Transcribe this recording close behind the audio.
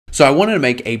So I wanted to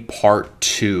make a part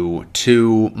 2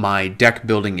 to my deck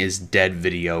building is dead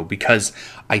video because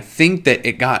I think that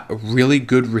it got a really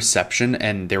good reception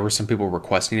and there were some people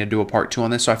requesting to do a part 2 on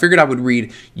this. So I figured I would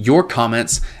read your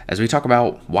comments as we talk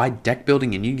about why deck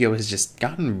building in Yu-Gi-Oh has just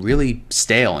gotten really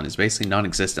stale and is basically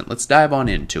non-existent. Let's dive on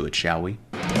into it, shall we?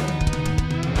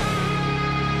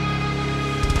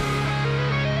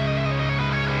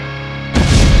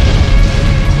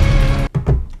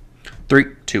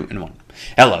 Three, two, and one.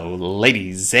 Hello,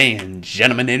 ladies and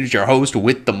gentlemen. It is your host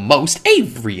with the most,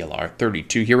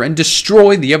 AvrieLR32 here, and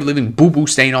destroy the ever-living boo-boo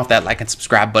stain off that like and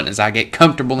subscribe button as I get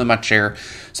comfortable in my chair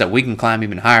so we can climb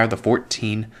even higher the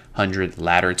 1400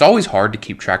 ladder. It's always hard to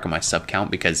keep track of my sub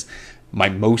count because my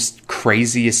most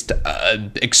craziest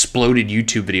exploded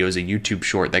YouTube video is a YouTube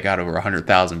short that got over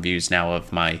 100,000 views now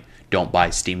of my Don't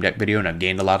Buy Steam Deck video, and I've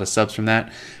gained a lot of subs from that.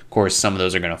 Of course, some of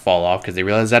those are going to fall off because they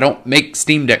realize I don't make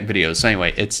Steam Deck videos. So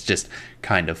anyway, it's just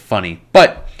kind of funny.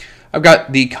 But I've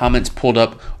got the comments pulled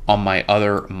up on my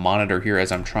other monitor here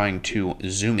as I'm trying to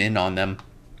zoom in on them.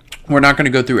 We're not going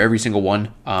to go through every single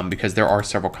one because there are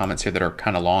several comments here that are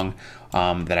kind of long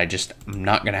that I'm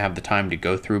not going to have the time to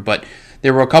go through. But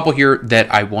there were a couple here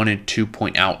that I wanted to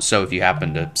point out. So if you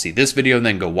happen to see this video and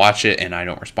then go watch it and I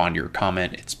don't respond to your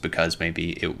comment, it's because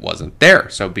maybe it wasn't there.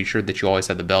 So be sure that you always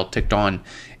have the bell ticked on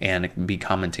and be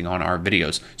commenting on our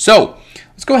videos. So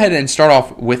let's go ahead and start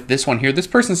off with this one here. This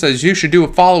person says you should do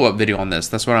a follow-up video on this.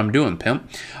 That's what I'm doing, pimp.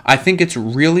 I think it's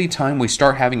really time we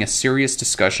start having a serious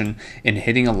discussion and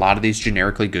hitting a lot of these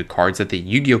generically good cards that the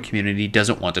Yu-Gi-Oh community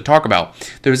doesn't want to talk about.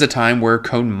 There was a time where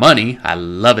Code Money, I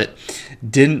love it,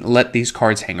 didn't let these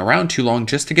cards hang around too long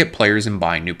just to get players and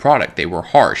buy new product. They were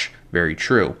harsh. Very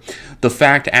true. The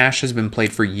fact Ash has been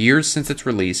played for years since its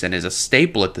release and is a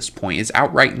staple at this point is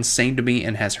outright insane to me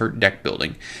and has hurt deck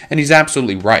building. And he's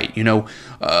absolutely right. You know,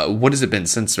 what has it been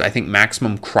since, I think,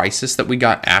 Maximum Crisis that we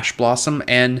got Ash Blossom?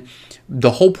 And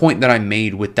the whole point that I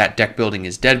made with that deck building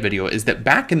is dead video is that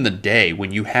back in the day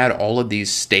when you had all of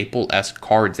these staple-esque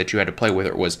cards that you had to play,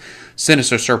 whether it was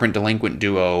Sinister Serpent, Delinquent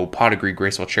Duo, Pedigree,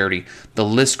 Graceful Charity, the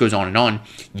list goes on and on,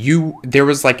 there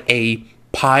was like a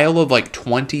pile of like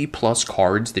 20 plus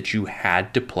cards that you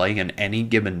had to play in any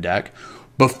given deck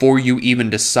before you even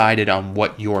decided on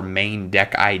what your main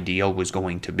deck idea was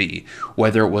going to be.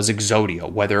 Whether it was Exodia,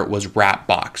 whether it was Rat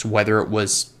Box, whether it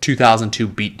was 2002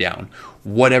 Beatdown,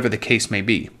 whatever the case may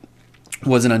be. It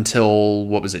wasn't until,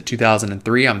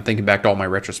 2003? I'm thinking back to all my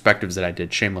retrospectives that I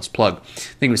did, shameless plug. I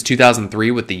think it was 2003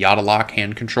 with the Yada Lock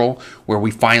hand control, where we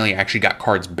finally actually got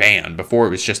cards banned. Before it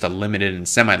was just a limited and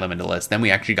semi-limited list. Then we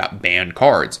actually got banned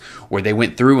cards, where they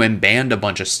went through and banned a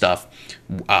bunch of stuff.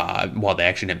 Well, they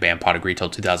actually didn't ban Pedigree till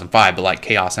 2005, but like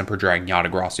Chaos, Emperor Dragon, Yada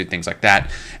Grossu, things like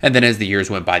that. And then as the years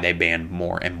went by, they banned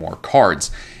more and more cards.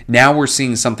 Now we're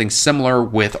seeing something similar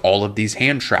with all of these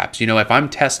hand traps. You know, if I'm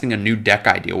testing a new deck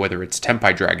idea, whether it's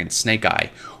Tenpai Dragon, Snake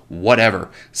Eye, whatever.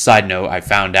 Side note, I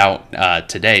found out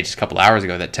today, just a couple hours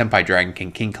ago, that Tenpai Dragon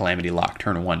can King Calamity lock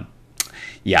turn 1.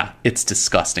 Yeah, it's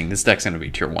disgusting. This deck's going to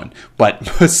be tier 1. But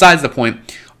besides the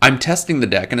point, I'm testing the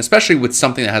deck, and especially with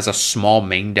something that has a small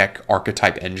main deck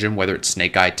archetype engine, whether it's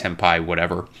Snake Eye, Tenpai,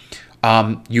 whatever,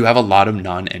 you have a lot of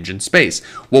non-engine space.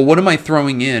 Well, what am I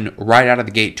throwing in right out of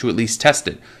the gate to at least test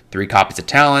it? 3 copies of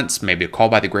Talents, maybe a Call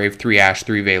by the Grave, 3 Ash,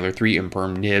 3 Veiler, 3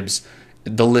 Imperm, Nibs.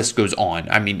 The list goes on.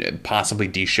 I mean, possibly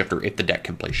D-Shifter if the deck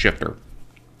can play Shifter.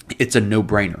 It's a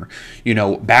no-brainer. You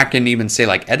know, back in even, say,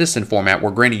 like Edison format,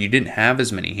 where granted you didn't have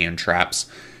as many hand traps,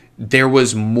 there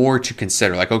was more to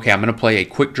consider. Like, okay, I'm going to play a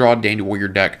quick draw Dandy Warrior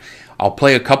deck. I'll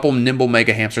play a couple Nimble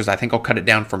Mega Hamsters. I think I'll cut it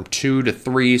down from 2 to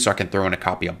 3 so I can throw in a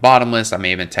copy of Bottomless. I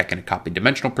may even tech in a copy of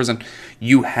Dimensional Prison.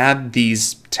 You had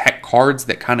these tech cards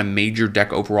that kind of made your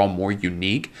deck overall more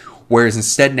unique. Whereas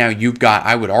instead now you've got,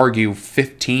 I would argue,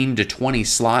 15 to 20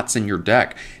 slots in your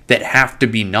deck that have to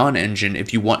be non-engine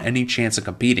if you want any chance of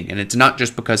competing. And it's not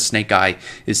just because Snake Eye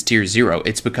is tier 0.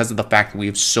 It's because of the fact that we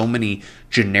have so many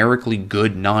generically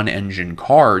good non-engine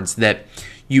cards that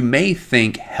you may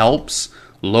think helps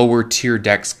lower tier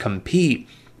decks compete,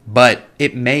 but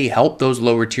it may help those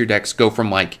lower tier decks go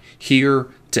from like here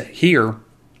to here.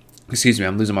 Excuse me,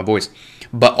 I'm losing my voice.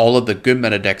 But all of the good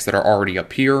meta decks that are already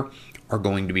up here are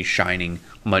going to be shining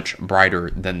much brighter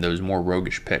than those more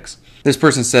roguish picks. This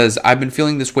person says, I've been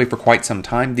feeling this way for quite some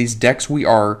time. These decks we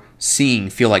are seeing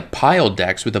feel like pile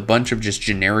decks with a bunch of just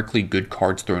generically good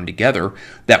cards thrown together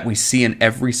that we see in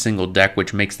every single deck,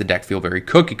 which makes the deck feel very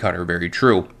cookie cutter. Very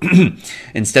true.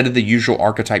 Instead of the usual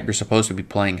archetype you're supposed to be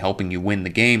playing helping you win the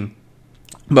game,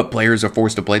 But players are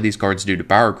forced to play these cards due to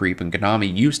power creep, and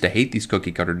Konami used to hate these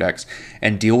cookie cutter decks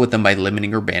and deal with them by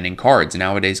limiting or banning cards.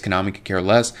 Nowadays, Konami could care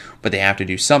less, but they have to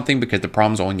do something because the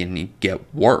problem's only going to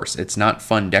get worse. It's not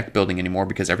fun deck building anymore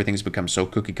because everything's become so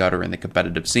cookie cutter in the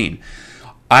competitive scene.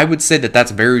 I would say that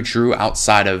that's very true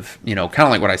outside of, kind of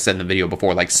like what I said in the video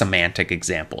before, like semantic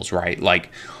examples, right? Like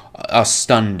a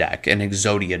stun deck, an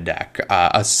Exodia deck,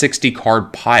 a 60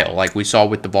 card pile, like we saw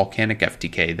with the Volcanic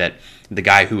FTK, that the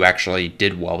guy who actually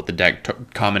did well with the deck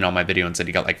commented on my video and said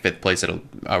he got like 5th place at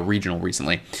a regional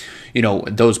recently.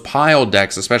 Those pile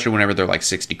decks, especially whenever they're like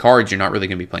 60 cards, you're not really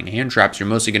going to be playing hand traps. You're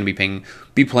mostly going to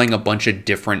be playing a bunch of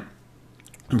different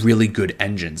really good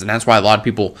engines, and that's why a lot of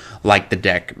people like the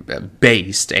deck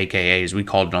based, aka as we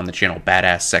called it on the channel,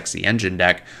 badass sexy engine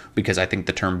deck, because I think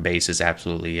the term base is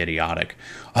absolutely idiotic.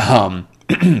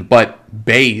 But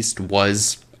based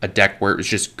was a deck where it was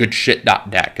just good shit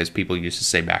deck, as people used to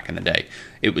say back in the day.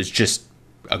 It was just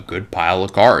a good pile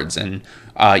of cards, and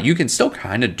you can still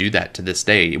kind of do that to this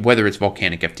day, whether it's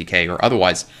Volcanic FTK or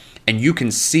otherwise, and you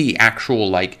can see actual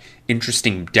like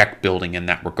interesting deck building in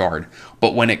that regard.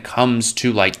 But when it comes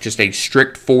to like just a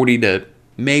strict 40 to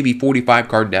maybe 45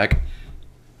 card deck,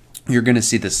 you're going to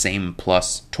see the same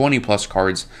 20 plus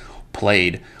cards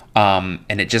played, and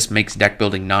it just makes deck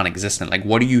building non-existent. Like,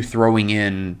 what are you throwing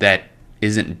in that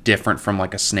isn't different from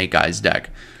like a Snake Eyes deck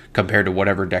compared to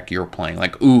whatever deck you're playing?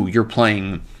 Like, ooh, you're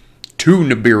playing 2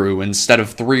 Nibiru instead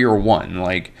of 3 or 1.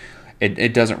 Like,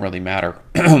 it doesn't really matter.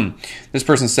 This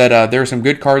person said, there are some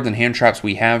good cards and hand traps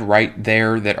we have right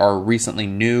there that are recently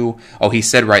new. Oh, he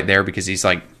said right there because he's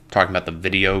like talking about the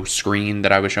video screen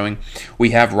that I was showing. We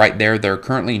have right there, they're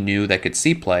currently new that could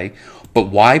see play. But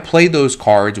why play those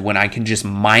cards when I can just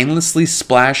mindlessly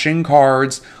splash in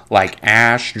cards like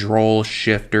Ash, Droll,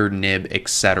 Shifter, Nib,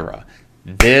 etc.?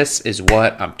 This is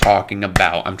what I'm talking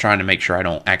about. I'm trying to make sure I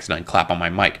don't accidentally clap on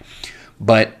my mic.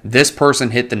 But this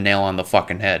person hit the nail on the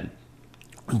fucking head.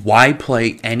 Why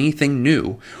play anything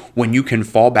new when you can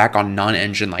fall back on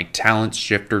non-engine like Talent,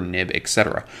 Shifter, Nib,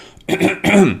 etc.?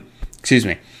 Excuse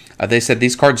me. They said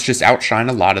these cards just outshine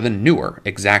a lot of the newer.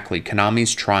 Exactly.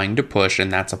 Konami's trying to push,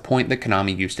 and that's a point that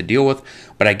Konami used to deal with.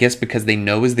 But I guess because they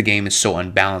know as the game is so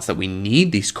unbalanced that we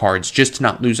need these cards just to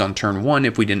not lose on turn 1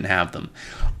 if we didn't have them.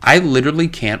 I literally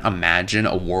can't imagine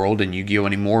a world in Yu-Gi-Oh!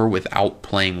 Anymore without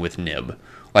playing with Nib.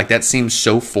 Like, that seems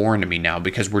so foreign to me now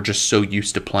because we're just so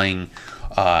used to playing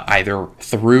either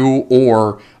through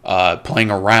or playing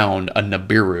around a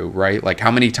Nibiru, right? Like, how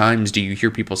many times do you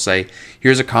hear people say,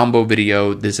 here's a combo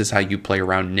video, this is how you play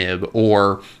around Nib,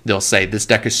 or they'll say, this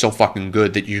deck is so fucking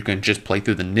good that you can just play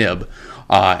through the Nib,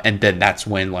 and then that's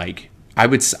when, like, I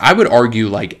would argue,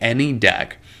 like, any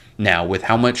deck now, with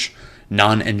how much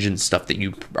non-engine stuff that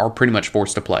you are pretty much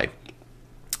forced to play,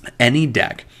 any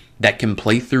deck that can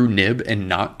play through Nib and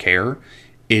not care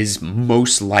is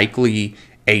most likely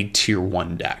a tier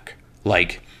 1 deck.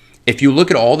 Like, if you look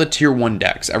at all the tier 1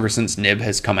 decks ever since Nib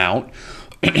has come out,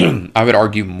 I would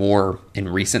argue more in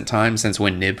recent times, since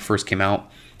when Nib first came out,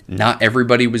 not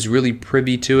everybody was really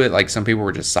privy to it. Like, some people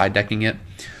were just side decking it,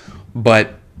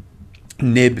 but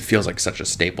Nib feels like such a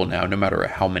staple now, no matter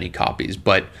how many copies.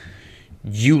 But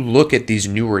you look at these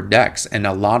newer decks, and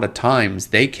a lot of times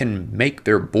they can make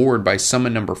their board by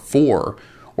summon number 4,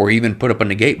 or even put up a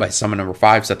negate by summon number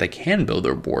 5 so that they can build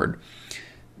their board.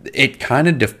 It kind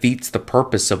of defeats the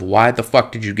purpose of why the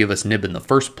fuck did you give us Nib in the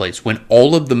first place, when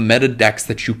all of the meta decks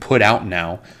that you put out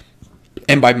now,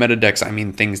 and by meta decks I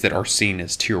mean things that are seen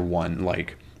as tier 1,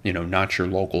 like, not your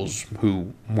locals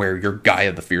where your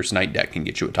Gaia the Fierce Knight deck can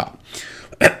get you a top.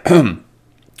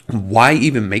 Why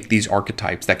even make these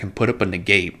archetypes that can put up a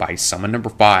negate by summon number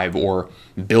 5 or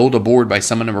build a board by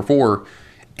summon number 4,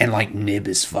 and like Nib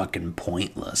is fucking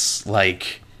pointless?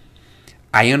 Like,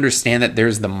 I understand that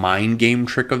there's the mind game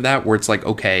trick of that, where it's like,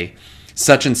 okay,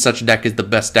 such and such deck is the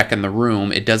best deck in the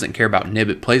room. It doesn't care about Nib.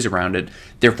 It plays around it.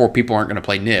 Therefore, people aren't going to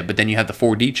play Nib. But then you have the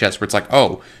 4D chess where it's like,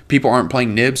 oh, people aren't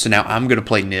playing Nib, so now I'm going to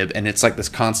play Nib. And it's like this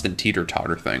constant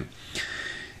teeter-totter thing.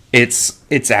 It's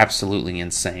absolutely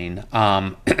insane.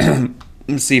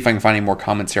 Let's see if I can find any more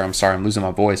comments here. I'm sorry, I'm losing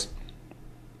my voice.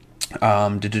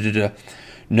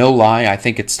 No lie, I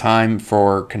think it's time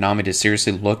for Konami to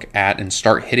seriously look at and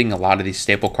start hitting a lot of these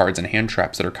staple cards and hand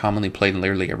traps that are commonly played in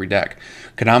literally every deck.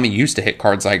 Konami used to hit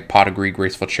cards like Pot of Greed,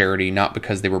 Graceful Charity, not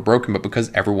because they were broken, but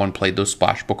because everyone played those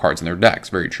splashable cards in their decks.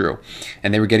 Very true.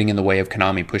 And they were getting in the way of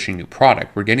Konami pushing new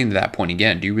product. We're getting to that point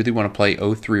again. Do you really want to play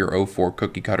 03 or 04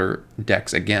 cookie cutter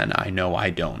decks again? I know I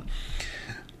don't.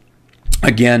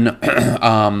 Again,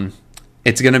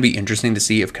 It's going to be interesting to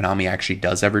see if Konami actually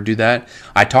does ever do that.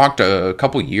 I talked a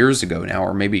couple years ago now,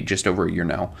 or maybe just over a year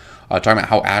now, talking about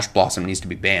how Ash Blossom needs to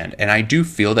be banned. And I do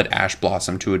feel that Ash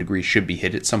Blossom, to a degree, should be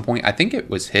hit at some point. I think it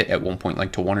was hit at one point,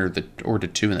 like to 1 or to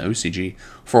 2 in the OCG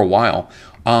for a while,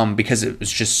 because it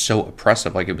was just so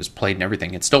oppressive. Like, it was played and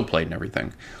everything. It's still played and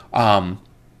everything.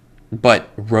 But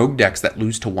rogue decks that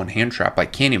lose to 1 hand trap,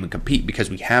 like, can't even compete because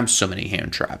we have so many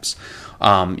hand traps.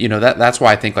 That's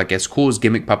why I think, like, as cool as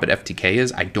Gimmick Puppet FTK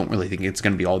is, I don't really think it's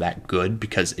going to be all that good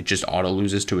because it just auto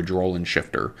loses to a Droll and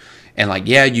Shifter. And, like,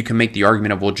 yeah, you can make the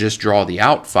argument of, well, just draw the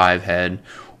out 5-head,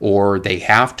 or they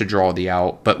have to draw the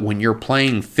out. But when you're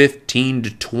playing 15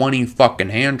 to 20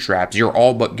 fucking hand traps, you're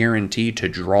all but guaranteed to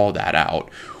draw that out.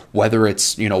 Whether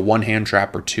it's, 1 hand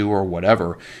trap or 2 or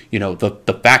whatever,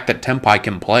 the fact that Tenpai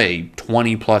can play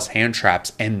 20 plus hand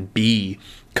traps and be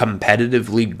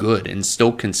competitively good and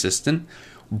still consistent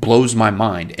blows my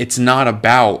mind. It's not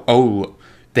about, oh,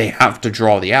 they have to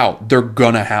draw the out. They're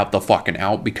gonna have the fucking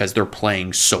out because they're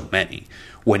playing so many.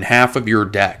 When half of your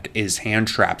deck is hand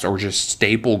traps or just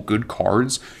staple good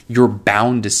cards, you're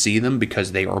bound to see them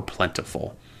because they are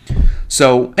plentiful.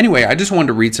 So anyway, I just wanted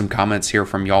to read some comments here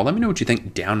from y'all. Let me know what you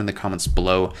think down in the comments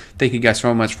below. Thank you guys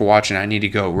so much for watching. I need to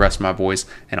go rest my voice,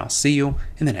 and I'll see you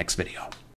in the next video.